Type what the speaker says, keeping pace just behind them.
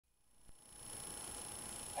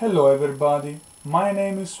Hello everybody, my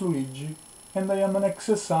name is Luigi and I am an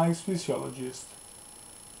exercise physiologist.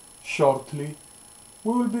 Shortly,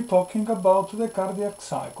 we will be talking about the cardiac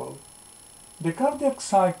cycle. The cardiac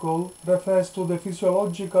cycle refers to the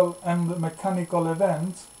physiological and mechanical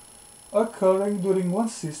events occurring during one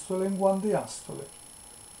systole and one diastole.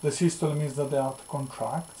 The systole means that the heart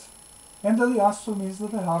contracts and the diastole means that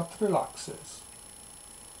the heart relaxes.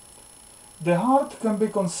 The heart can be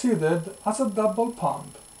considered as a double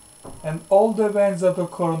pump, and all the events that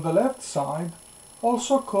occur on the left side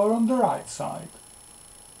also occur on the right side.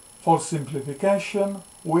 For simplification,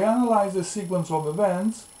 we analyze the sequence of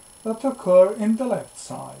events that occur in the left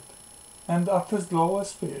side and at a slower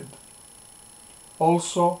speed.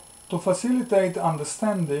 Also, to facilitate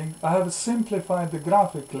understanding, I have simplified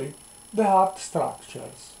graphically the heart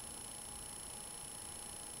structures.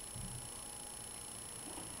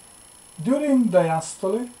 During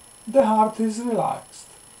diastole, the heart is relaxed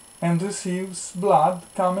and receives blood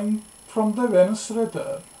coming from the venous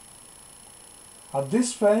return. At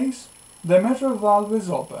this phase, the mitral valve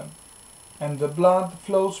is open, and the blood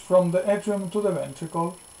flows from the atrium to the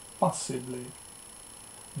ventricle passively.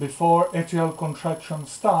 Before atrial contraction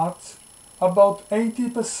starts, about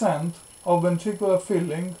 80% of ventricular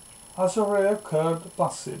filling has already occurred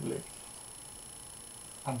passively.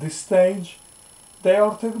 At this stage, the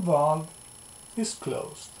aortic valve is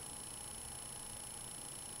closed.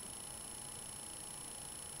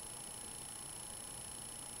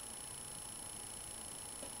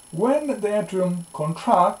 When the atrium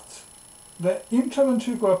contracts, the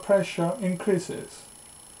intraventricular pressure increases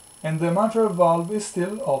and the mitral valve is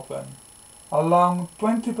still open, allowing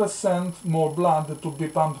 20% more blood to be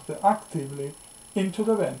pumped actively into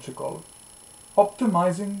the ventricle,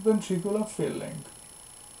 optimizing ventricular filling.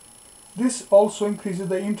 This also increases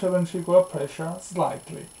the intraventricular pressure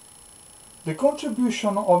slightly. The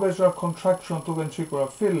contribution of atrial contraction to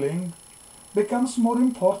ventricular filling becomes more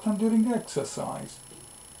important during exercise,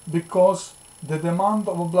 because the demand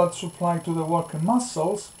of blood supply to the working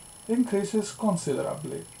muscles increases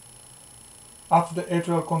considerably. After the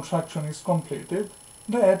atrial contraction is completed,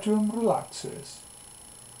 the atrium relaxes.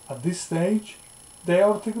 At this stage, the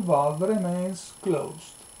aortic valve remains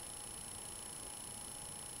closed.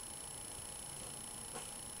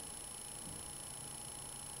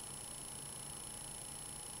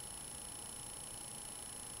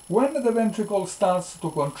 When the ventricle starts to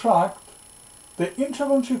contract, the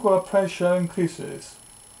intraventricular pressure increases,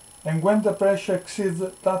 and when the pressure exceeds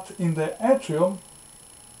that in the atrium,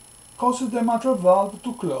 causes the mitral valve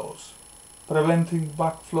to close, preventing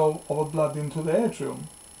backflow of blood into the atrium,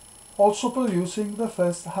 also producing the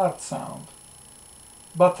first heart sound.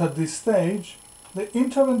 But at this stage, the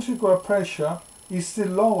intraventricular pressure is still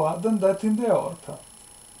lower than that in the aorta,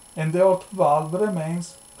 and the aortic valve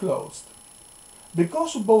remains closed.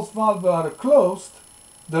 Because both valves are closed,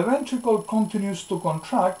 the ventricle continues to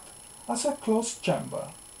contract as a closed chamber.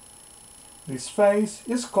 This phase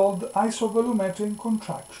is called isovolumetric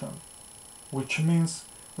contraction, which means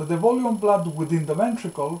that the volume of blood within the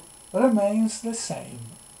ventricle remains the same.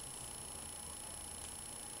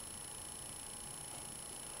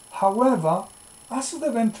 However, as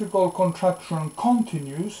the ventricle contraction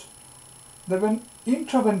continues, the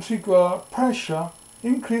intraventricular pressure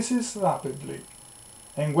increases rapidly,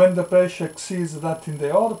 and when the pressure exceeds that in the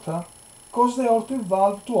aorta, causes the aortic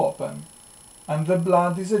valve to open, and the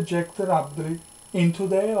blood is ejected rapidly into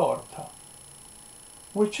the aorta,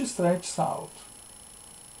 which stretches out.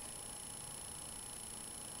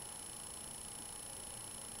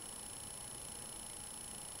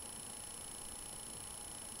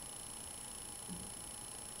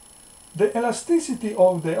 The elasticity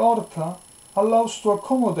of the aorta allows to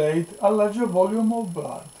accommodate a larger volume of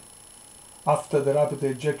blood. After the rapid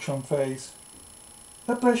ejection phase,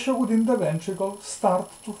 the pressure within the ventricle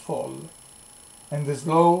starts to fall, and the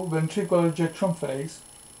slow ventricular ejection phase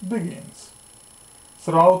begins.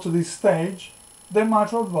 Throughout this stage, the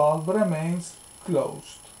mitral valve remains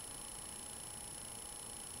closed.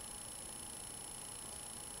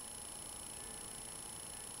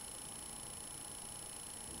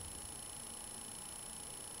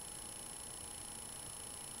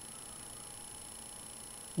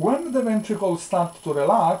 When the ventricle starts to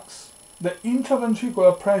relax, the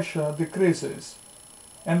intraventricular pressure decreases,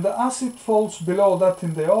 and as it falls below that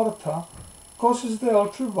in the aorta, causes the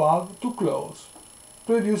aortic valve to close,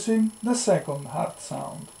 producing the second heart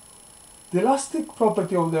sound. The elastic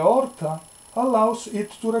property of the aorta allows it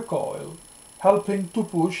to recoil, helping to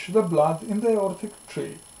push the blood in the aortic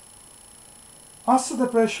tree. As the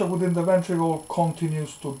pressure within the ventricle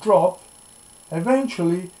continues to drop,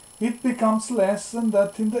 eventually it becomes less than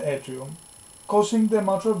that in the atrium, causing the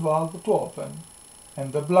mitral valve to open,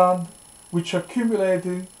 and the blood, which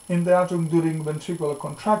accumulated in the atrium during ventricular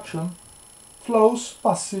contraction, flows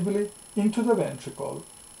passively into the ventricle,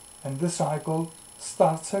 and the cycle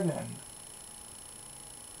starts again.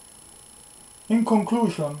 In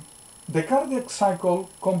conclusion, the cardiac cycle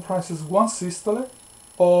comprises one systole,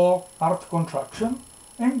 or heart contraction,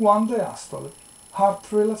 and one diastole, heart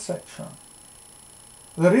relaxation.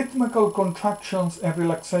 The rhythmical contractions and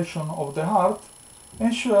relaxation of the heart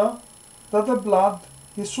ensure that the blood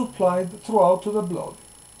is supplied throughout the body.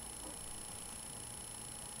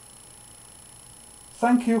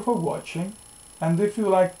 Thank you for watching, and if you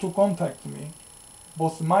like to contact me,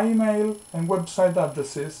 both my email and website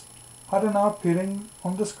addresses are now appearing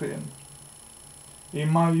on the screen. In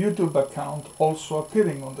my YouTube account, also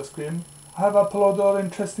appearing on the screen, I have uploaded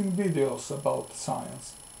interesting videos about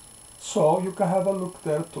science, so you can have a look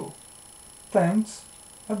there too. Thanks,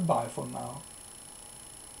 and bye for now.